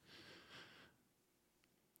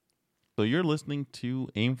So you're listening to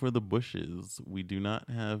Aim for the Bushes. We do not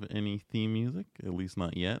have any theme music, at least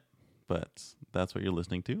not yet, but that's what you're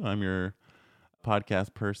listening to. I'm your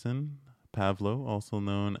podcast person, Pavlo, also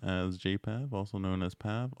known as JPav, also known as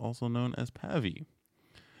Pav, also known as Pavi.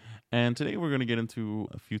 And today we're going to get into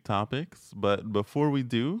a few topics, but before we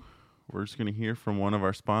do, we're just going to hear from one of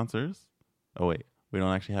our sponsors. Oh, wait, we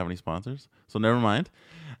don't actually have any sponsors, so never mind.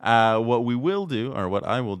 What we will do, or what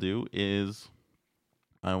I will do, is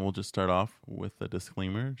I will just start off with a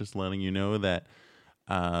disclaimer, just letting you know that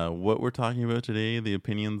what we're talking about today, the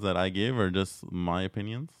opinions that I give are just my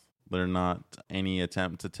opinions. They're not any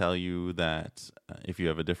attempt to tell you that if you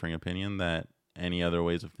have a differing opinion, that any other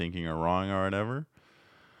ways of thinking are wrong or whatever.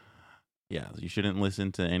 Yeah, you shouldn't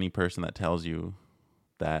listen to any person that tells you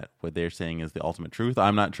that what they're saying is the ultimate truth.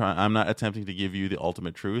 I'm not attempting to give you the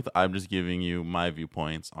ultimate truth. I'm just giving you my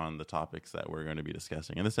viewpoints on the topics that we're going to be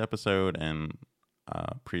discussing in this episode and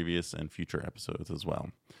previous and future episodes as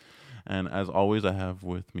well. And as always, I have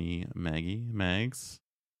with me Maggie, Mags.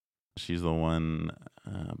 She's the one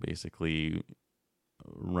basically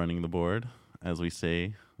running the board, as we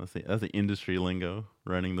say. Let's say that's the industry lingo,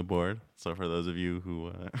 running the board. So for those of you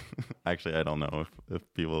who actually, I don't know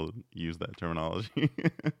if people use that terminology,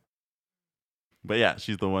 but yeah,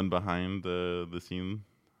 she's the one behind the scene,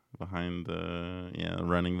 behind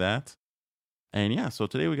running that. And yeah, so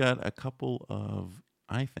today we got a couple of,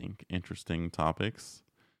 I think, interesting topics.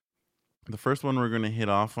 The first one we're going to hit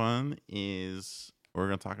off on is we're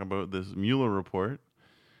going to talk about this Mueller report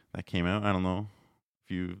that came out. I don't know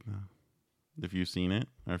if you've seen it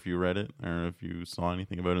or if you read it or if you saw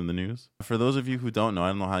anything about it in the news. For those of you who don't know, I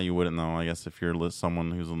don't know how you wouldn't know. I guess if you're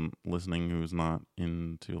someone who's listening who's not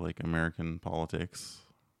into like American politics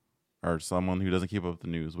or someone who doesn't keep up with the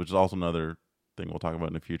news, which is also another thing we'll talk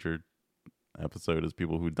about in a future episode, is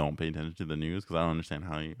people who don't pay attention to the news, because I don't understand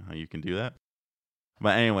how you can do that.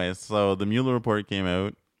 But anyways, so the Mueller report came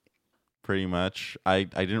out. Pretty much, I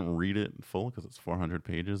didn't read it full because it's 400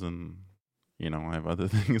 pages, and I have other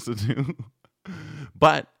things to do.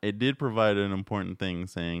 But it did provide an important thing,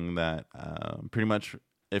 saying that pretty much,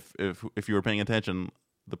 if you were paying attention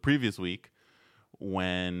the previous week,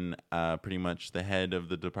 when pretty much the head of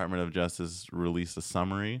the Department of Justice released a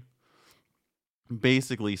summary,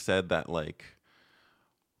 basically said that like,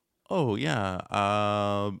 oh yeah,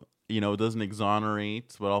 it doesn't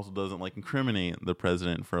exonerate, but also doesn't like incriminate the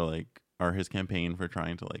president for like, or his campaign for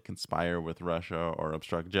trying to like conspire with Russia or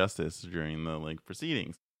obstruct justice during the like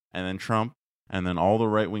proceedings. And then Trump and then all the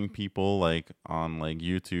right-wing people like on like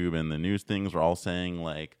YouTube and the news things were all saying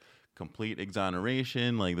like complete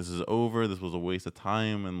exoneration, like this is over, this was a waste of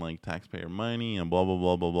time and like taxpayer money and blah blah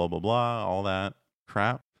blah blah blah blah blah, all that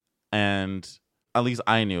crap. And at least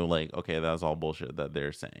I knew, like, okay, that was all bullshit that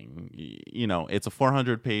they're saying. It's a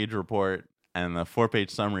 400-page report, and the 4-page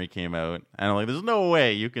summary came out, and I'm like, there's no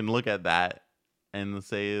way you can look at that and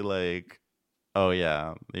say, like, oh,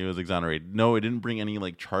 yeah, he was exonerated. No, it didn't bring any,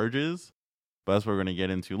 like, charges, but that's what we're going to get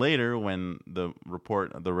into later when the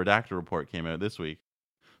redacted report came out this week.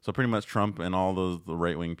 So pretty much Trump and all the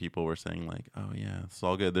right-wing people were saying, like, oh, yeah, it's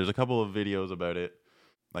all good. There's a couple of videos about it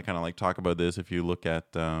that kind of, like, talk about this. If you look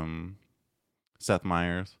at Seth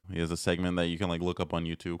Meyers, he has a segment that you can like look up on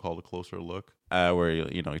YouTube called A Closer Look, where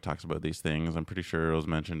he talks about these things. I'm pretty sure it was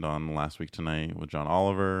mentioned on Last Week Tonight with John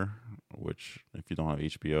Oliver, which if you don't have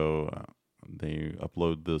HBO, they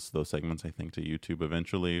upload those segments, I think, to YouTube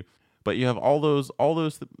eventually. But you have all those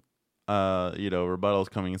rebuttals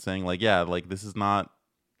coming and saying like, yeah, like this is not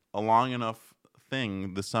a long enough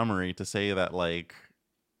thing, the summary, to say that like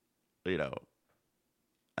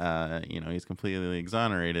he's completely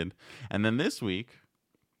exonerated. And then this week,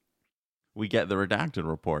 we get the redacted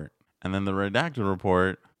report. And then the redacted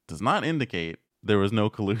report does not indicate there was no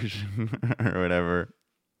collusion or whatever.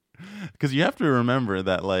 Because you have to remember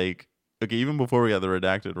that, like, okay, even before we got the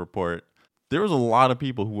redacted report, there was a lot of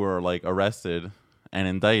people who were, like, arrested and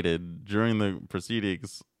indicted during the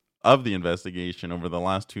proceedings of the investigation over the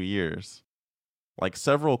last 2 years. Like,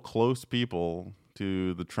 several close people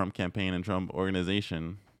to the Trump campaign and Trump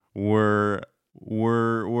organization were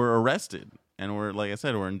arrested and were, like I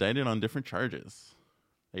said, were indicted on different charges.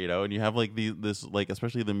 And you have like this like,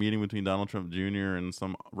 especially the meeting between Donald Trump Jr. and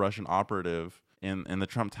some Russian operative in the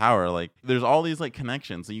Trump Tower. Like there's all these like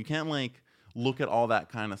connections. So you can't like look at all that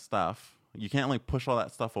kind of stuff. You can't like push all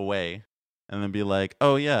that stuff away and then be like,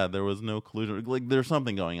 oh yeah, there was no collusion. Like there's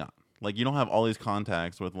something going on. Like you don't have all these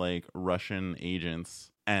contacts with like Russian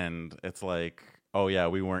agents and it's like, oh yeah,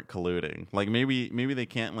 we weren't colluding. Like maybe they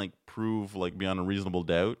can't like prove like beyond a reasonable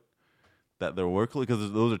doubt that there were,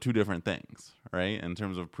 because those are two different things, right? In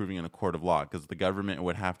terms of proving in a court of law, because the government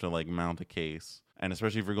would have to like mount a case, and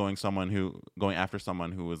especially if you're going after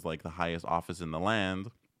someone who was like the highest office in the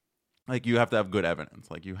land, like you have to have good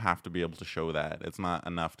evidence. Like you have to be able to show that. It's not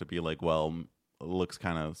enough to be like, well, it looks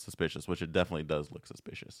kind of suspicious, which it definitely does look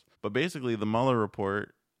suspicious. But basically, the Mueller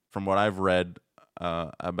report, from what I've read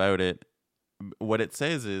about it, what it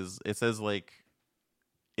says is like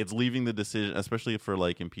it's leaving the decision, especially for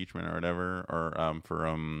like impeachment or whatever, or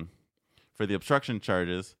for the obstruction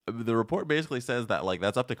charges. The report basically says that like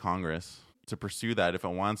that's up to Congress to pursue that if it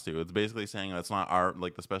wants to. It's basically saying that's not our,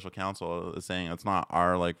 like the special counsel is saying it's not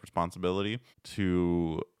our like responsibility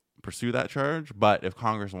to pursue that charge, but if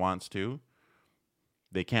Congress wants to,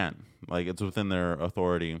 they can. Like it's within their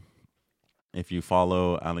authority. If you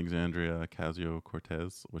follow Alexandria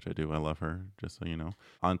Ocasio-Cortez, which I do, I love her, just so you know,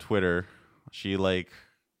 on Twitter, she like,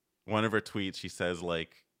 one of her tweets, she says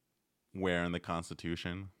like, where in the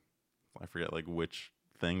Constitution, I forget like which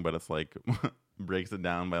thing, but it's like breaks it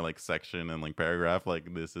down by like section and like paragraph,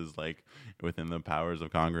 like this is like within the powers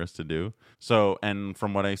of Congress to do. So, and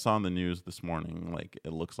from what I saw in the news this morning, like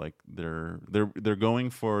it looks like they're going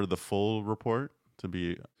for the full report to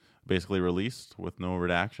be basically released with no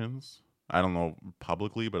redactions. I don't know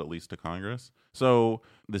publicly, but at least to Congress. So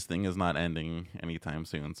this thing is not ending anytime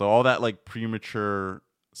soon. So all that like premature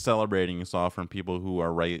celebrating you saw from people who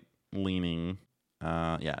are right leaning,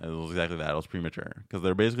 yeah, it was exactly that. It was premature because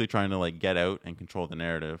they're basically trying to like get out and control the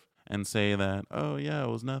narrative and say that, oh yeah, it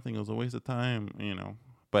was nothing, it was a waste of time, you know.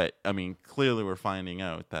 But I mean, clearly we're finding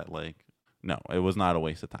out that like, no, it was not a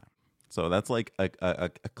waste of time. So that's like a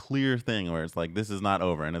clear thing where it's like, this is not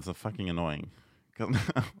over, and it's a fucking annoying because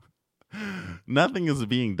nothing is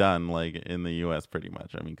being done like in the U.S. pretty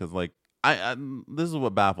much. I mean, because like I this is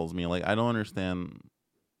what baffles me. Like I don't understand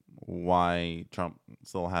why Trump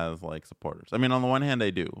still has like supporters. I mean, on the one hand I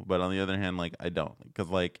do, but on the other hand, like I don't, because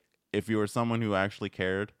like if you were someone who actually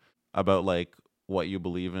cared about like what you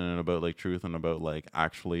believe in and about like truth and about like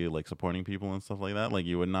actually like supporting people and stuff like that, like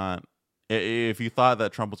you would not, if you thought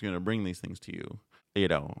that Trump was going to bring these things to you, you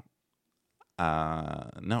know,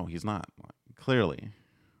 no, he's not, clearly.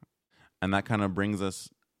 And that kind of brings us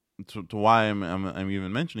to why I'm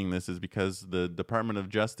even mentioning this, is because the Department of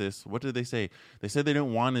Justice, what did they say? They said they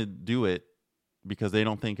didn't want to do it because they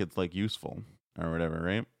don't think it's like useful or whatever,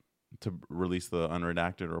 right? To release the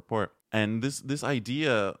unredacted report. And this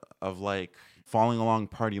idea of like falling along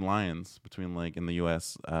party lines between like in the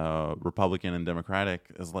US, Republican and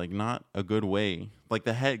Democratic is like not a good way. Like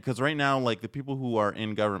the head, because right now like the people who are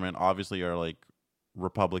in government obviously are like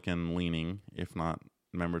Republican leaning, if not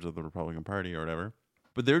members of the Republican Party or whatever.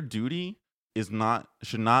 But their duty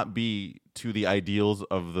should not be to the ideals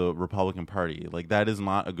of the Republican Party. Like that is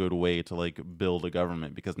not a good way to like build a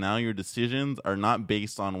government, because now your decisions are not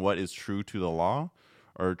based on what is true to the law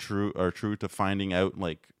or true to finding out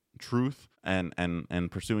like truth and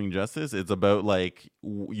pursuing justice. It's about like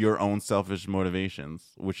your own selfish motivations,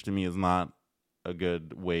 which to me is not a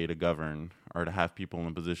good way to govern or to have people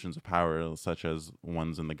in positions of power such as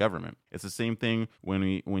ones in the government. It's the same thing when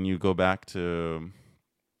you go back to,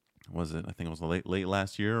 was it, I think it was late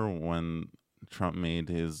last year when Trump made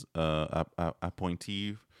his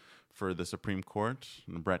appointee for the Supreme Court,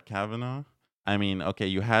 Brett Kavanaugh. I mean, okay,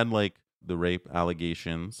 you had like the rape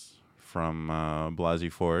allegations from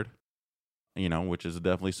Blasey Ford, you know, which is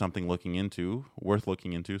definitely something worth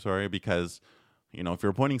looking into, because, you know, if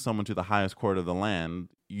you're appointing someone to the highest court of the land,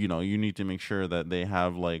 you know, you need to make sure that they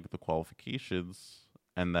have like the qualifications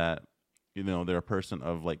and that, you know, they're a person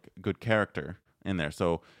of like good character in there.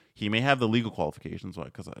 So he may have the legal qualifications,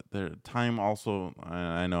 because Time also,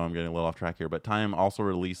 I know I'm getting a little off track here, but Time also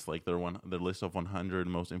released like their list of 100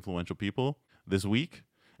 most influential people this week,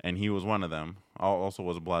 and he was one of them. Also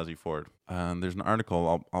was Blasey Ford. There's an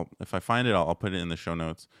article, I'll if I find it, I'll put it in the show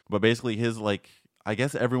notes. But basically his like, I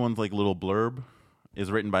guess everyone's like little blurb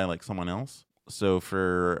is written by like someone else. So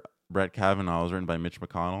for Brett Kavanaugh, it was written by Mitch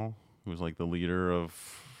McConnell, who's like the leader of,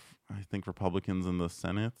 I think, Republicans in the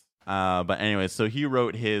Senate. But anyway, so he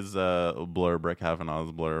wrote his blurb, Brett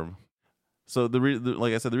Kavanaugh's blurb. So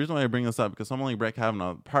like I said, the reason why I bring this up, because someone like Brett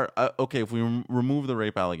Kavanaugh, okay, if we remove the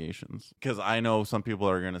rape allegations, because I know some people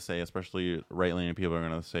are going to say, especially right-leaning people are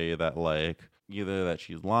going to say that like either that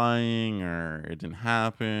she's lying or it didn't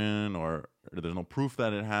happen or there's no proof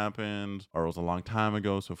that it happened or it was a long time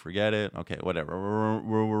ago, so forget it. Okay, whatever.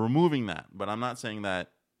 We're removing that. But I'm not saying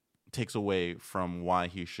that takes away from why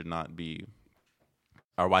he should not be,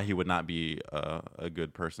 or why he would not be a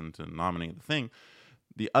good person to nominate the thing.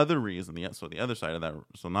 The other reason, the other side of that,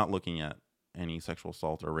 so not looking at any sexual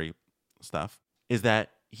assault or rape stuff, is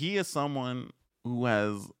that he is someone who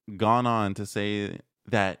has gone on to say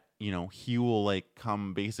that, he will like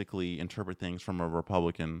come basically interpret things from a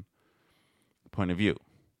Republican point of view.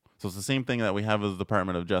 So it's the same thing that we have as the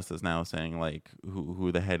Department of Justice now saying like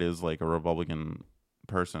who the head is like a Republican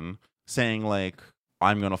person saying like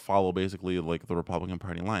I'm going to follow basically like the Republican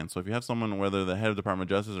Party line. So if you have someone, whether the head of the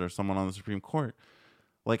Department of Justice or someone on the Supreme Court,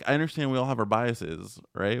 like I understand we all have our biases,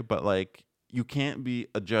 right? But like you can't be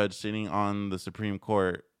a judge sitting on the Supreme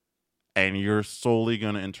Court and you're solely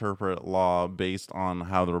going to interpret law based on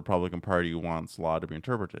how the Republican Party wants law to be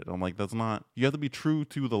interpreted. I'm like, that's not, you have to be true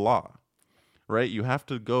to the law, right? You have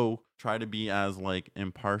to go try to be as like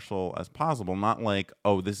impartial as possible, not like,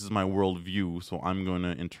 oh, this is my worldview, so I'm going to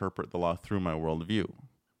interpret the law through my worldview.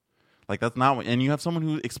 Like that's not what, and you have someone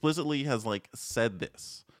who explicitly has like said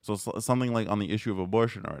this. So something like on the issue of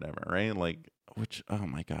abortion or whatever, right? Like, which, oh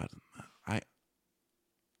my God,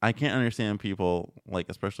 I can't understand people, like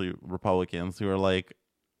especially Republicans, who are like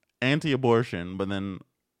anti-abortion, but then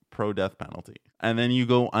pro-death penalty. And then you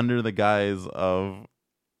go under the guise of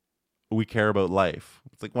we care about life.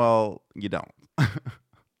 It's like, well, you don't.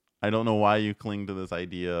 I don't know why you cling to this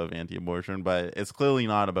idea of anti-abortion, but it's clearly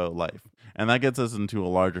not about life. And that gets us into a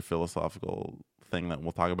larger philosophical thing that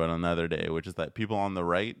we'll talk about another day, which is that people on the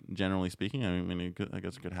right, generally speaking, I mean, I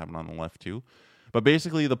guess it could happen on the left too, but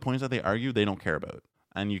basically the points that they argue, they don't care about.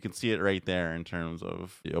 And you can see it right there in terms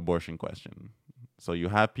of the abortion question. So you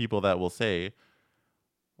have people that will say,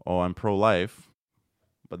 oh, I'm pro-life,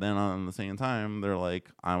 but then on the same time, they're like,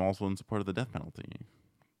 I'm also in support of the death penalty.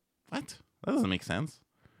 What? That doesn't make sense.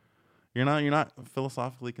 You're not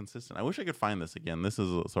philosophically consistent. I wish I could find this again. This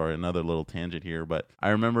is, sorry, another little tangent here, but I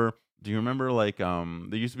remember, do you remember like, there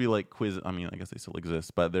used to be like quiz, I mean, I guess they still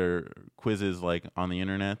exist, but there are quizzes like on the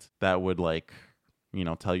internet that would like,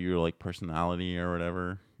 tell you your like personality or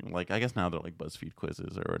whatever. Like, I guess now they're like BuzzFeed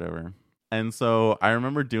quizzes or whatever. And so I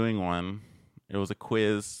remember doing one. It was a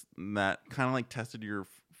quiz that kind of like tested your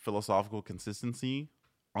philosophical consistency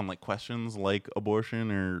on like questions like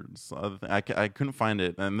abortion or other thing. I couldn't find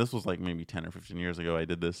it. And this was like maybe 10 or 15 years ago I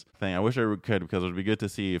did this thing. I wish I could, because it would be good to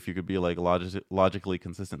see if you could be like logically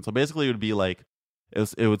consistent. So basically it would be like,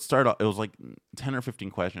 it would start off, it was like 10 or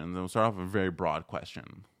 15 questions. It would start off with a very broad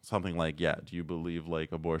question. Something like, yeah, do you believe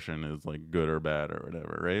like abortion is like good or bad or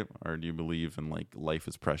whatever, right? Or do you believe in like life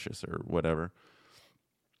is precious or whatever?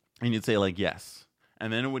 And you'd say like, yes.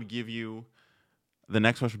 And then it would give you, the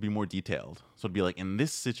next question would be more detailed. So it'd be like, in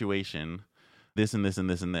this situation, this and this and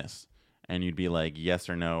this and this. And you'd be like, yes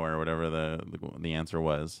or no, or whatever the answer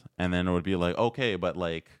was. And then it would be like, okay, but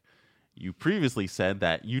like, you previously said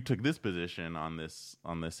that you took this position on this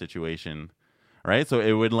situation, right? So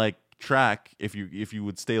it would like track if you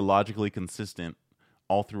would stay logically consistent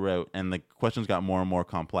all throughout, and the questions got more and more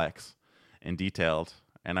complex and detailed.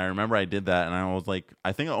 And I remember I did that, and I was like,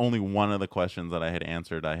 I think only one of the questions that I had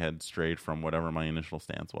answered, I had strayed from whatever my initial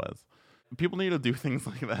stance was. People need to do things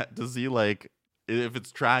like that to see like if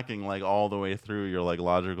it's tracking like all the way through your like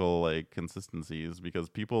logical like consistencies, because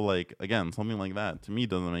people like, again, something like that to me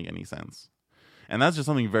doesn't make any sense. And that's just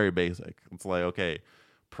something very basic. It's like, okay,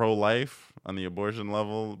 pro-life on the abortion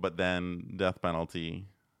level, but then death penalty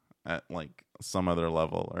at like some other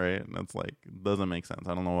level, right? And it's like, doesn't make sense.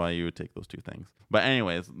 I don't know why you would take those two things. But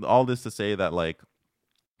anyways, all this to say that like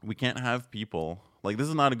we can't have people like, this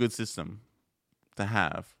is not a good system to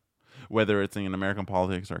have, whether it's in American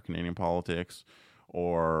politics or Canadian politics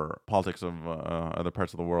or politics of other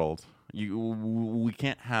parts of the world. We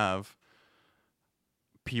can't have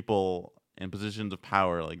people in positions of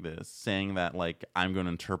power like this saying that like, I'm going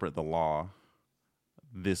to interpret the law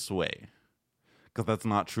this way, because that's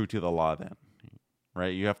not true to the law then,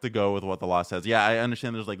 right? You have to go with what the law says. Yeah, I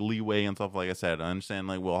understand there's like leeway and stuff, like I said. I understand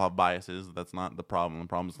like we'll have biases. That's not the problem. The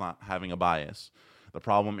problem is not having a bias. The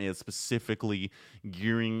problem is specifically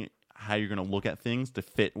gearing how you're going to look at things to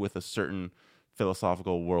fit with a certain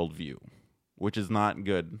philosophical worldview, which is not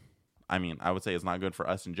good. I mean, I would say it's not good for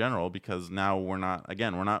us in general, because now we're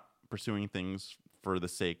not pursuing things for the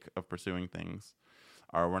sake of pursuing things,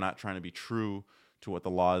 or we're not trying to be true to what the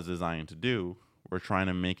law is designed to do. We're trying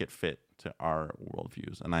to make it fit to our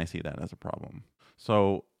worldviews, and I see that as a problem.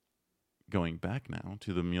 So going back now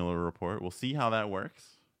to the Mueller report, we'll see how that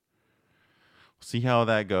works. See how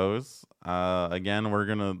that goes. Again,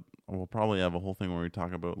 we'll probably have a whole thing where we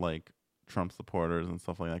talk about like Trump supporters and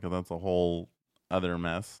stuff like that, because that's a whole other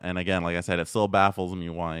mess. And again, like I said, it still baffles me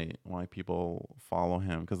why people follow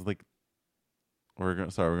him, because like we're going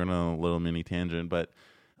a little mini tangent, but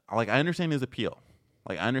like I understand his appeal.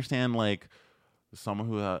 Like I understand like someone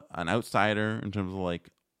who an outsider in terms of like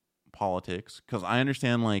politics, because I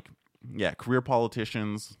understand like yeah, career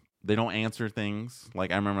politicians, they don't answer things.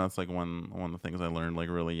 Like I remember that's like one of the things I learned like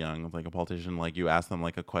really young. It's like a politician, like you ask them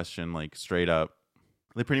like a question like straight up,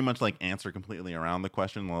 they pretty much like answer completely around the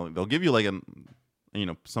question. They'll give you like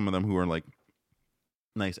some of them who are like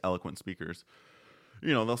nice eloquent speakers.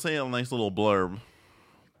 They'll say a nice little blurb,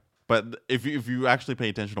 but if you actually pay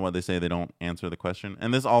attention to what they say, they don't answer the question.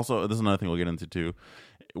 And this is another thing we'll get into too,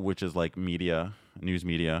 which is like media, news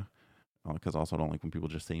media, because also I don't like when people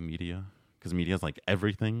just say media, because media is like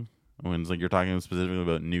everything. When it's like you're talking specifically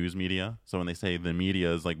about news media, so when they say the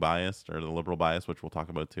media is like biased or the liberal bias, which we'll talk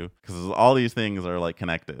about too, because all these things are like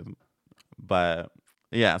connected. But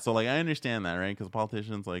yeah, so like I understand that, right? Because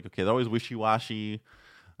politicians, like, okay, they're always wishy-washy.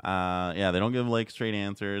 They don't give like straight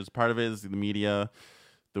answers. Part of it is the media,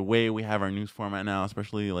 the way we have our news format now,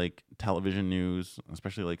 especially like television news,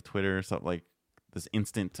 especially like Twitter, stuff like this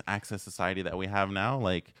instant access society that we have now.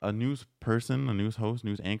 Like a news person, a news host,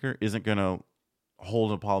 news anchor isn't gonna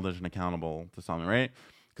hold a politician accountable to something, right?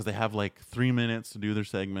 Because they have like 3 minutes to do their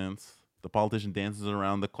segments. The politician dances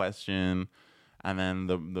around the question, and then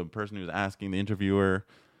the person who's asking, the interviewer,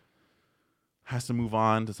 has to move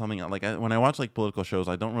on to something. Like when I watch like political shows,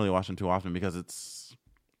 I don't really watch them too often because it's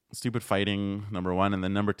stupid fighting, number one, and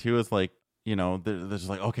then number two is like, they're just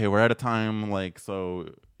like, okay, we're out of time, like, so,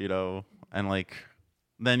 and like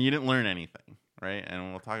then you didn't learn anything, right?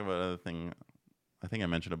 And we'll talk about another thing. I think I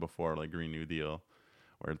mentioned it before, like Green New Deal,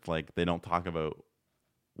 where it's like they don't talk about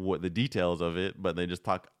what the details of it, but they just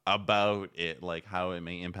talk about it, like how it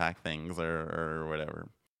may impact things or whatever.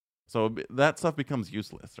 So that stuff becomes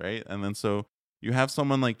useless, right? And then so you have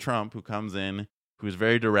someone like Trump who comes in, who's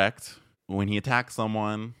very direct. When he attacks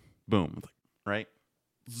someone, boom, right?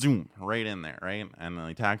 Zoom, right in there, right? And then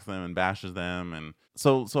he attacks them and bashes them. And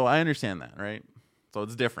so I understand that, right? So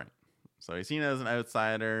it's different. So he's seen as an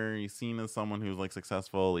outsider. He's seen as someone who's like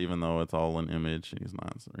successful, even though it's all an image. He's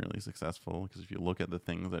not really successful because if you look at the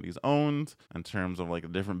things that he's owned in terms of like the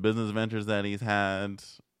different business ventures that he's had,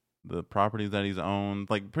 the properties that he's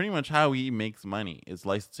owned, like pretty much how he makes money is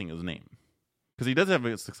licensing his name. Because he does have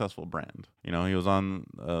a successful brand. He was on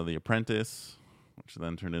The Apprentice, which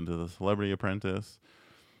then turned into The Celebrity Apprentice,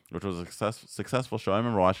 which was a successful show. I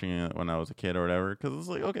remember watching it when I was a kid or whatever, because it's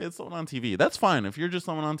like, okay, it's someone on TV. That's fine. If you're just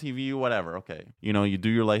someone on TV, whatever, okay. You do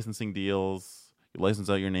your licensing deals, you license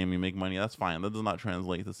out your name, you make money, that's fine. That does not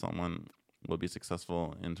translate to someone will be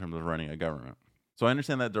successful in terms of running a government. So I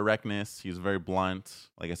understand that directness. He's very blunt.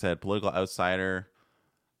 Like I said, political outsider.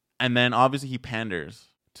 And then obviously he panders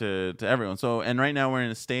to everyone. So, and right now we're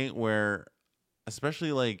in a state where,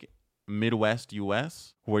 especially like Midwest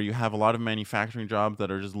US, where you have a lot of manufacturing jobs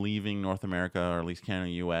that are just leaving North America, or at least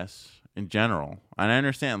Canada, US in general. And I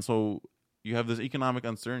understand. So you have this economic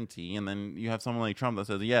uncertainty, and then you have someone like Trump that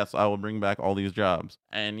says, yes, I will bring back all these jobs.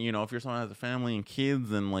 And, if you're someone who has a family and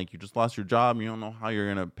kids and like you just lost your job, you don't know how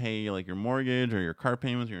you're going to pay like your mortgage or your car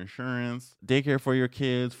payments, your insurance, daycare for your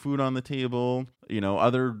kids, food on the table,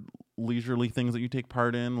 other leisurely things that you take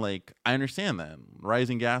part in. Like, I understand that.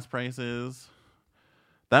 Rising gas prices.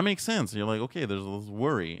 That makes sense. You're like, okay, there's this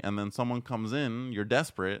worry. And then someone comes in, you're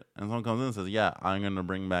desperate, and someone comes in and says, yeah, I'm going to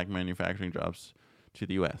bring back manufacturing jobs to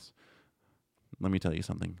the U.S. Let me tell you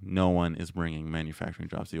something. No one is bringing manufacturing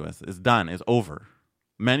jobs to the U.S. It's done. It's over.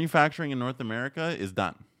 Manufacturing in North America is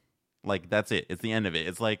done. Like, that's it. It's the end of it.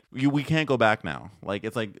 It's like, we can't go back now. Like,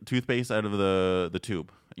 it's like toothpaste out of the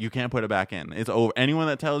tube. You can't put it back in. It's over. Anyone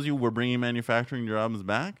that tells you we're bringing manufacturing jobs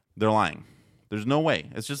back, they're lying. There's no way.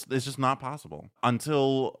 It's just not possible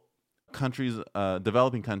until countries,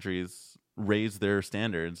 developing countries, raise their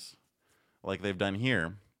standards like they've done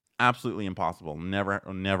here. Absolutely impossible.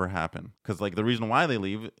 Never happen. Because like the reason why they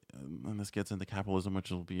leave, and this gets into capitalism, which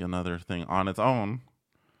will be another thing on its own,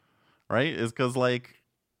 right? Is because like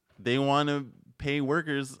they want to pay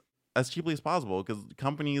workers as cheaply as possible. Because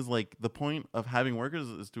companies, like, the point of having workers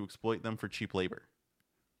is to exploit them for cheap labor.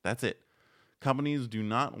 That's it. Companies do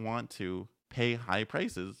not want to pay high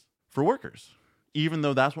prices for workers, even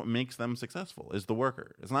though that's what makes them successful, is the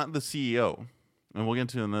worker. It's not the CEO. And we'll get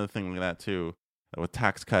into another thing like that too, with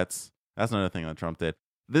tax cuts. That's another thing that Trump did.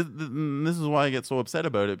 This is why I get so upset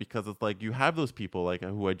about it, because it's like you have those people like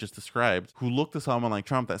who I just described who look to someone like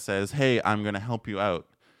Trump that says, hey, I'm going to help you out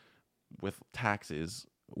with taxes,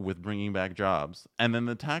 with bringing back jobs. And then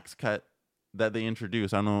the tax cut that they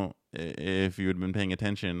introduced, I don't know if you had been paying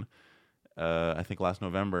attention, I think last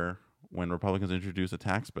November, when Republicans introduced a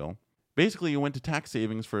tax bill, basically you went to tax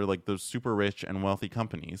savings for like those super rich and wealthy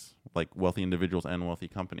companies, like wealthy individuals and wealthy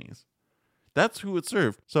companies. That's who it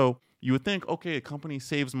served. So you would think, okay, a company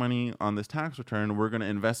saves money on this tax return. We're going to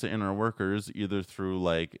invest it in our workers, either through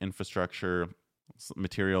like infrastructure,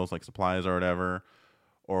 materials like supplies or whatever,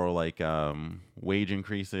 or like wage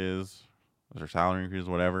increases or salary increases,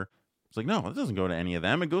 whatever. It's like, no, it doesn't go to any of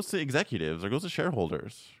them. It goes to executives or goes to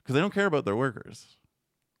shareholders because they don't care about their workers.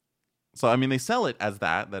 So, I mean, they sell it as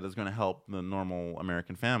that is going to help the normal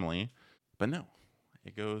American family. But no,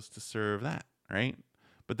 it goes to serve that, right?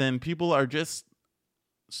 But then people are just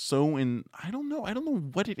so I don't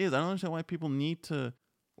know what it is. I don't understand why people need to,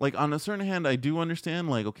 like, on a certain hand, I do understand,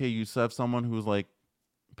 like, okay, you have someone who's like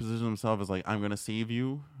position themselves as like, I'm going to save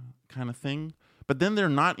you kind of thing. But then they're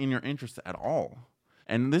not in your interest at all.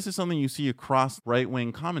 And this is something you see across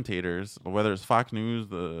right-wing commentators, whether it's Fox News,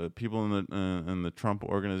 the people in the Trump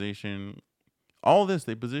organization, all this,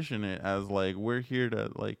 they position it as like, we're here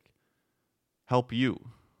to like help you.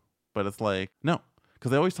 But it's like, no,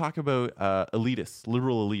 because they always talk about elitists,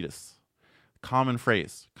 liberal elitists. Common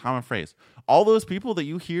phrase. All those people that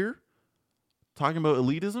you hear talking about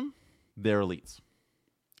elitism, they're elites.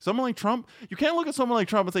 Someone like Trump, you can't look at someone like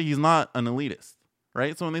Trump and say he's not an elitist.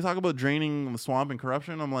 Right? So when they talk about draining the swamp and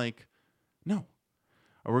corruption, I'm like, no.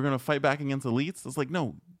 Are we going to fight back against elites? It's like,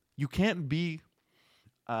 no. You can't be,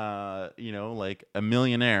 like a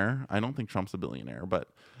millionaire. I don't think Trump's a billionaire, but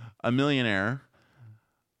a millionaire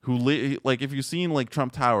who, like, if you've seen, like,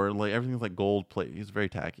 Trump Tower, like, everything's, like, gold-plated. He's very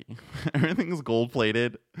tacky. Everything's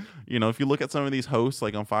gold-plated. You know, if you look at some of these hosts,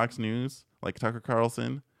 like, on Fox News, like Tucker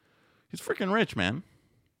Carlson, he's freaking rich, man.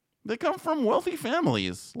 They come from wealthy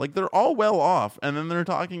families. Like, they're all well off. And then they're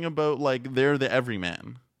talking about, like, they're the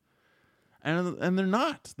everyman. And they're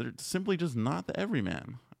not. They're simply just not the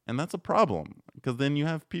everyman. And that's a problem. Because then you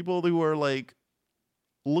have people who are, like,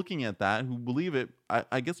 looking at that, who believe it,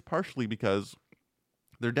 I guess partially because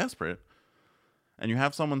they're desperate. And you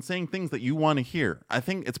have someone saying things that you want to hear. I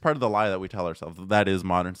think it's part of the lie that we tell ourselves. That is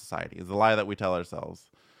modern society. It's the lie that we tell ourselves.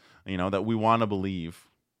 You know, that we want to believe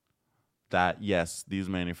that, yes, these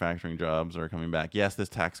manufacturing jobs are coming back. Yes, this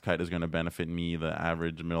tax cut is going to benefit me, the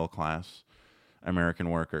average middle-class American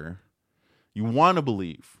worker. You want to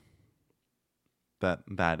believe that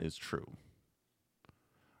that is true.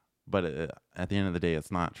 But at the end of the day,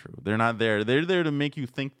 it's not true. They're not there. They're there to make you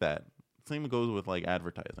think that. Same goes with, like,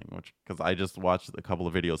 advertising, which, because I just watched a couple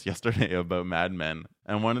of videos yesterday about Mad Men.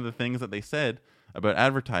 And one of the things that they said about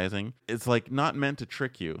advertising, it's, like, not meant to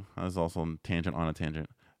trick you. I was also on a tangent.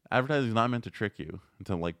 Advertising is not meant to trick you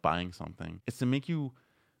into, like, buying something. It's to make you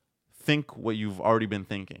think what you've already been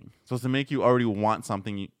thinking. So it's to make you already want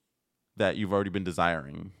something that you've already been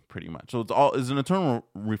desiring, pretty much. So it's an eternal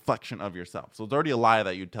reflection of yourself. So it's already a lie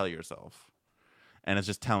that you tell yourself. And it's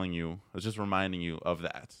just telling you, it's just reminding you of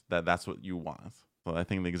that's what you want. So I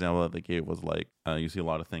think the example that they gave was like, you see a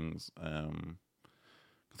lot of things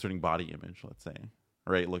concerning body image, let's say,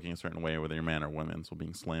 right? Looking a certain way, whether you're man or woman, so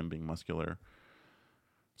being slim, being muscular.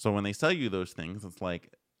 So when they sell you those things, it's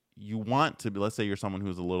like you want to be, let's say you're someone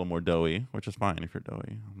who's a little more doughy, which is fine if you're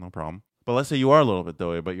doughy, no problem. But let's say you are a little bit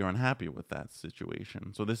doughy, but you're unhappy with that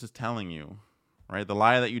situation. So this is telling you, right? The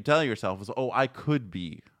lie that you tell yourself is, oh, I could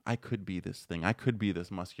be this thing. I could be this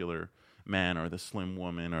muscular man or the slim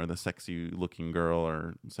woman or the sexy looking girl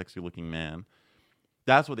or sexy looking man.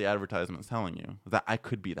 That's what the advertisement is telling you, that I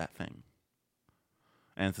could be that thing.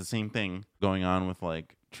 And it's the same thing going on with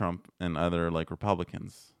like Trump and other like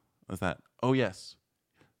Republicans. Is that, oh yes,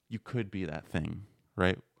 you could be that thing,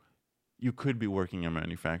 right? You could be working a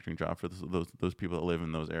manufacturing job for those people that live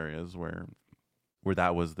in those areas where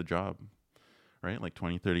that was the job, right? Like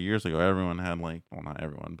 20, 30 years ago, everyone had like, well, not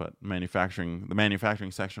everyone, but the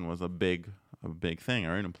manufacturing section was a big thing,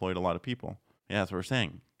 right? Employed a lot of people. Yeah, that's what we're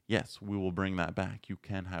saying. Yes, we will bring that back. You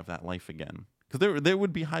can have that life again. Because there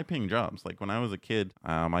would be high-paying jobs. Like when I was a kid,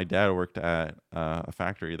 my dad worked at a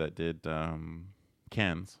factory that did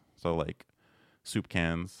cans. So like soup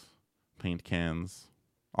cans, paint cans,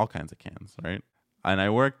 all kinds of cans, right? And I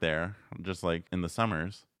worked there just like in the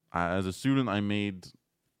summers. As a student, I made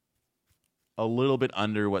a little bit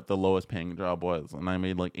under what the lowest paying job was. And I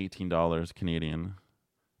made like $18 Canadian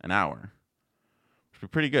an hour, which would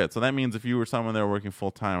be pretty good. So that means if you were someone that were working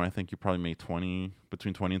full time, I think you probably made between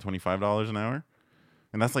 $20 and $25 an hour.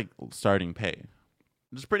 And that's like starting pay.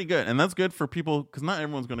 It's pretty good. And that's good for people because not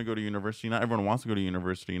everyone's going to go to university. Not everyone wants to go to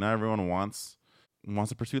university. Not everyone wants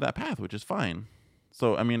to pursue that path, which is fine.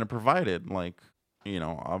 So, I mean, it provided like,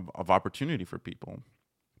 of opportunity for people.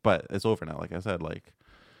 But it's over now. Like I said, like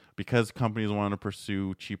because companies want to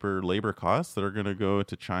pursue cheaper labor costs, they're going to go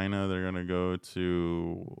to China. They're going to go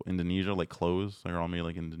to Indonesia, like clothes. They're all made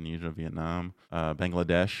like Indonesia, Vietnam,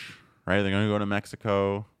 Bangladesh, right? They're going to go to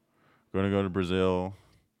Mexico, going to go to Brazil.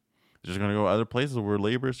 They're just going to go other places where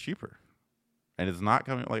labor is cheaper. And it's not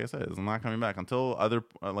coming, like I said, it's not coming back until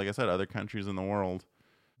like I said, other countries in the world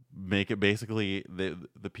make it basically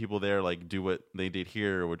the people there like do what they did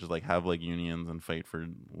here, which is like have like unions and fight for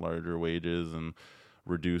larger wages and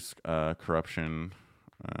reduce corruption,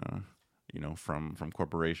 from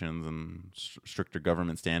corporations and stricter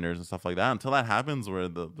government standards and stuff like that. Until that happens, where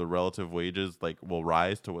the relative wages like will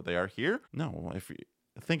rise to what they are here. No, if you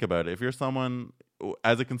think about it, if you're someone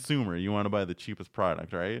as a consumer, you want to buy the cheapest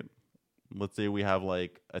product, right? Let's say we have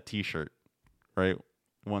like a T-shirt, right?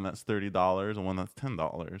 One that's $30 and one that's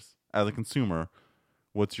 $10. As a consumer,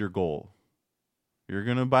 what's your goal? You're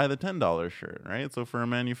gonna buy the $10 shirt, right? So for a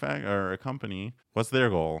manufacturer or a company, what's their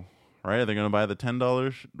goal, right? Are they gonna buy the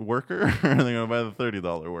 $10 worker, or are they gonna buy the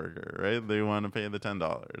 $30 worker, right? They want to pay the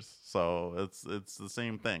 $10. So it's the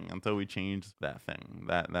same thing until we change that thing,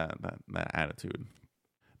 that attitude.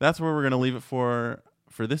 That's where we're gonna leave it for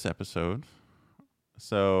this episode.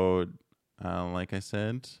 So, like I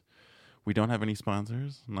said, we don't have any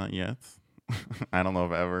sponsors, not yet. I don't know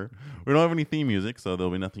if ever. We don't have any theme music, so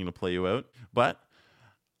there'll be nothing to play you out. But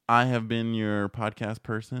I have been your podcast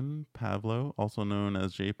person, Pavlo, also known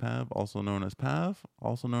as JPav, also known as Pav,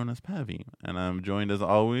 also known as Pavy. And I'm joined as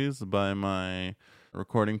always by my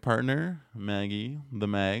recording partner, Maggie, the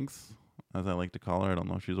Mags, as I like to call her. I don't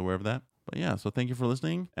know if she's aware of that. But yeah, so thank you for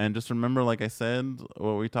listening. And just remember, like I said,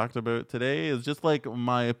 what we talked about today is just like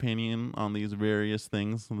my opinion on these various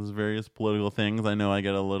things, these various political things. I know I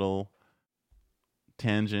get a little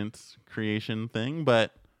tangent creation thing,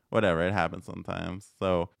 but whatever, it happens sometimes.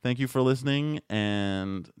 So thank you for listening,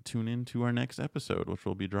 and tune in to our next episode, which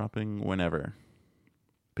will be dropping whenever.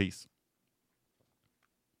 Peace.